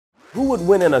Who would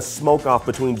win in a smoke-off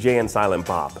between Jay and Silent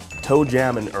Bob? Toe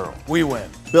Jam and Earl. We win.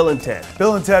 Bill and Ted.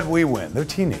 Bill and Ted, we win. They're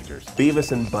teenagers.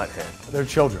 Beavis and Butthead. They're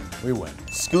children. We win.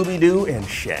 Scooby-Doo and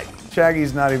Shaggy.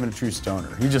 Shaggy's not even a true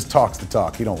stoner. He just talks the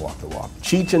talk. He don't walk the walk.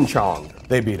 Cheech and Chong.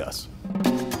 They beat us.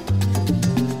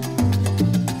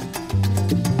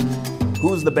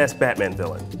 Who's the best Batman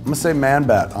villain? I'm gonna say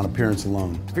Man-Bat on appearance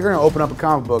alone. If you're gonna open up a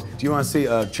comic book, do you wanna see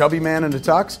a chubby man in a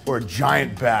tux or a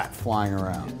giant bat flying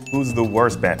around? Who's the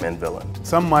worst Batman villain?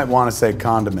 Some might wanna say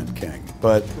Condiment King,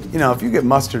 but you know, if you get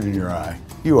mustard in your eye,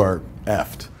 you are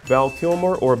effed. Val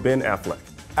Kilmer or Ben Affleck?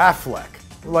 Affleck.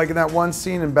 Like in that one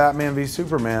scene in Batman v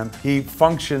Superman, he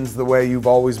functions the way you've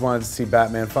always wanted to see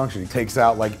Batman function. He takes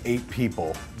out like 8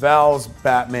 people. Val's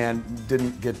Batman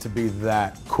didn't get to be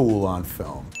that cool on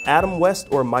film. Adam West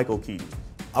or Michael Keaton?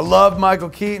 I love Michael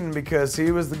Keaton because he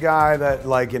was the guy that,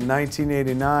 like, in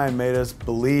 1989 made us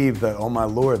believe that, oh my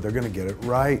Lord, they're gonna get it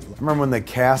right. I remember when they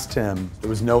cast him, there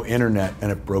was no internet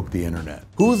and it broke the internet.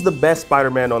 Who's the best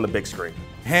Spider-Man on the big screen?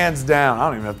 Hands down, I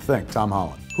don't even have to think, Tom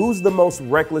Holland. Who's the most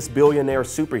reckless billionaire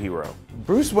superhero?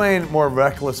 Bruce Wayne more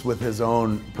reckless with his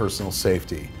own personal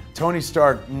safety. Tony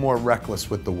Stark more reckless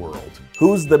with the world.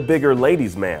 Who's the bigger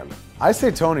ladies' man? I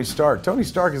say Tony Stark. Tony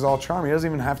Stark is all charm. He doesn't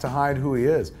even have to hide who he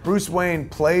is. Bruce Wayne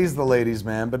plays the ladies'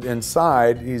 man, but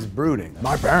inside he's brooding.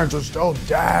 My parents are still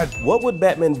dead. What would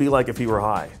Batman be like if he were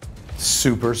high?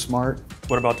 Super smart.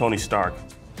 What about Tony Stark?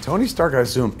 Tony Stark, I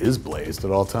assume, is blazed at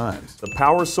all times. The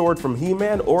power sword from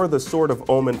He-Man or the sword of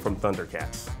Omen from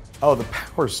Thundercats? Oh, the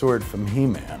power sword from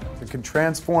He-Man. It can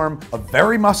transform a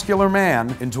very muscular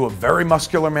man into a very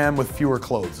muscular man with fewer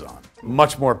clothes on.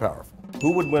 Much more powerful.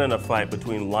 Who would win in a fight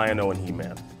between Lion-O and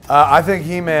He-Man? I think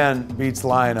He-Man beats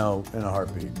Lion-O in a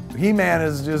heartbeat. He-Man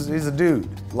is just, he's a dude.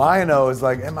 Lion-O is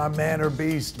like, am I man or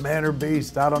beast? Man or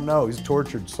beast? I don't know. He's a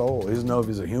tortured soul. He doesn't know if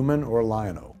he's a human or a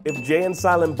Lion-O. If Jay and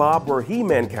Silent Bob were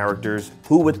He-Man characters,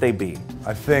 who would they be?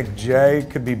 I think Jay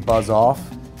could be Buzz Off.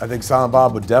 I think Silent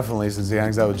Bob would definitely, since he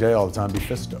hangs out with Jay all the time, be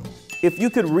Fisto. If you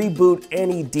could reboot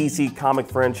any DC comic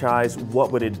franchise,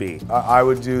 what would it be? I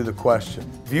would do The Question.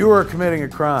 If you were committing a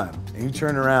crime and you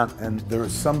turned around and there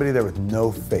was somebody there with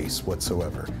no face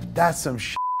whatsoever, that's some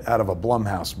shit out of a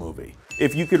Blumhouse movie.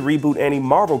 If you could reboot any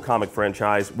Marvel comic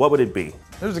franchise, what would it be?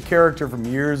 There's a character from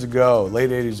years ago,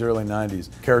 late 80s, early 90s,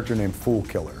 a character named Fool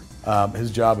Killer. His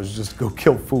job is just to go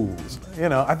kill fools. You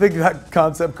know, I think that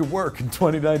concept could work in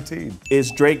 2019.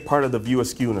 Is Drake part of the View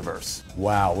Askew universe?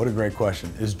 Wow, what a great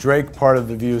question. Is Drake part of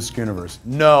the View Askew universe?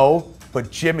 No,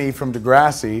 but Jimmy from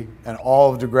Degrassi and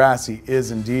all of Degrassi is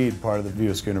indeed part of the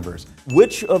View Askew universe.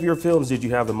 Which of your films did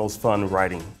you have the most fun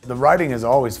writing? The writing is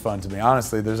always fun to me.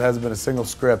 Honestly, there hasn't been a single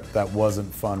script that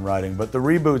wasn't fun writing, but the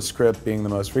Reboot script being the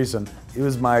most recent, it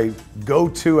was my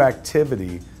go-to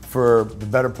activity for the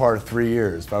better part of 3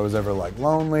 years. If I was ever like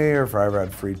lonely, or if I ever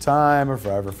had free time, or if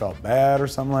I ever felt bad or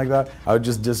something like that, I would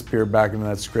just disappear back into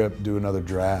that script, do another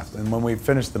draft. And when we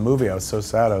finished the movie, I was so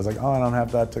sad. I was like, oh, I don't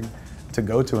have that to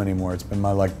go to anymore. It's been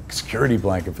my like security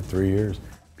blanket for 3 years.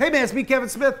 Hey man, it's me, Kevin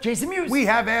Smith. Jason Mewes. We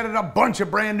have added a bunch of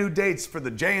brand new dates for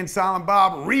the Jay and Silent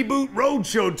Bob Reboot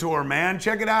Roadshow Tour, man.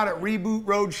 Check it out at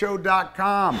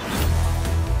rebootroadshow.com.